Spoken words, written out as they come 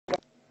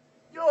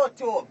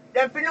YouTube,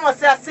 them fi know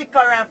say Sikka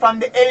Rymes from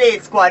the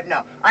Elete squad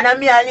now. And I'm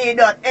me a lead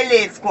out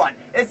Elete squad.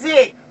 You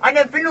see? And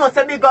them fi know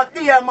say big up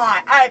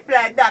DMI, I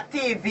play that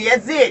TV, you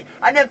see?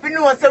 And them fi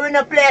know say we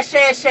no play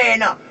share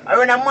now. I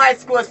run a my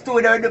school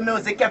studio with the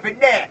music every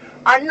day.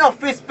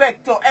 Enough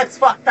respect to X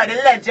Factor the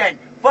legend.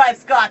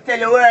 Vice Cartel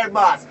the world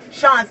boss.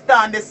 Sean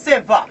Stan the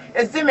silver.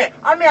 You see me?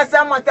 And me as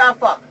a matter of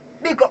fact,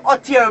 big up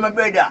out here my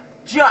brother,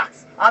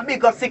 Jax. And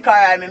big up Sikka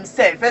Rymes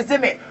himself, you see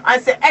me?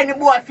 And say any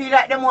boy feel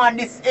like them want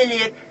this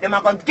Elete, them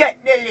are gonna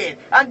get the Elete.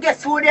 And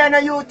guess who they on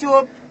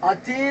YouTube? A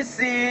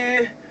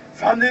TC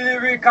from the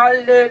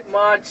Lyrical Death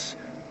match.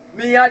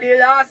 Me are the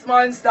last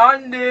man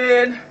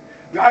standing.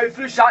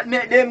 Rifle shot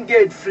make them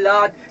get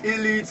flat.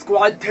 Elite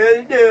squad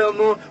tell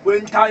them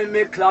when time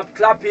me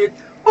clap it.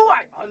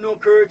 Boy, I no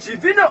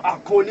kerchief, you know, a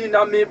con in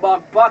me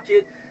back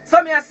pocket.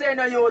 So me I say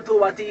no YouTube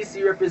what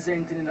TC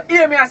representing, you know.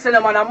 Here me I say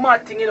them on a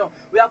mad thing, you know.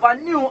 We have a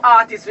new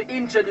artist we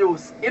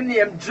introduce. Him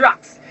name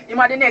Drax. Him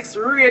are the next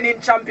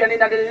reigning champion in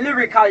the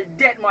Lyrical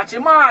Death match.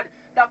 Him mad.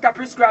 Doctor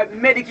prescribe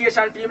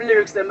medication for him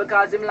lyrics them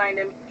because him line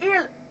them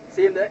ill.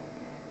 See him there?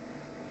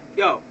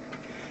 Yo.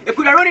 You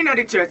could have run in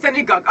the church,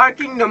 synagogue, or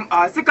kingdom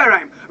all, Sikka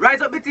Rymes.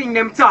 Rise up between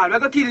them tall, we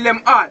go kill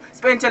them all.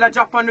 Spencer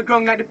drop on the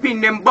ground like the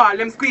pin them ball.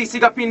 Them squeeze, she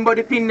got pin, but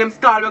the pin them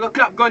stall. We go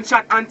clap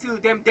gunshot until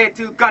them dead,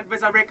 till God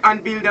resurrect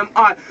and build them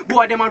all.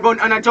 Boy, them a run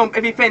and a jump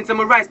every fence.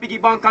 Them a rise,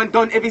 biggie bank and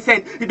done every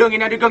cent. The dung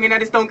in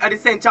the stunk at the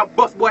cent. Chop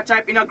bust, boy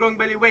tripe in a ground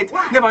belly went.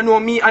 Never know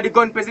me or the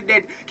gun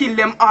president. Kill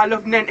them all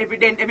of none, every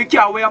dent. Every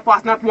car where I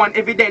pass, not one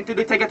evident. To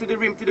the tiger, to the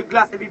rim, to the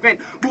glass, every vent.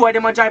 Boy,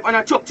 them a drive and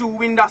a chop two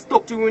window,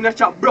 stuck two in a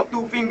shop, broke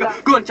two finger.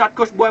 Gunshot,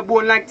 cush boy,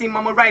 bone like Tim.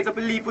 I'ma rise up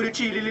and leave with a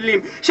tree little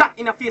limb. Shot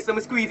in the face, I'm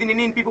squeezing it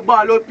in. People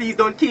ball out, please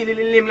don't kill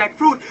little limb like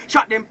fruit.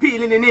 Shot them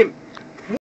peeling in him.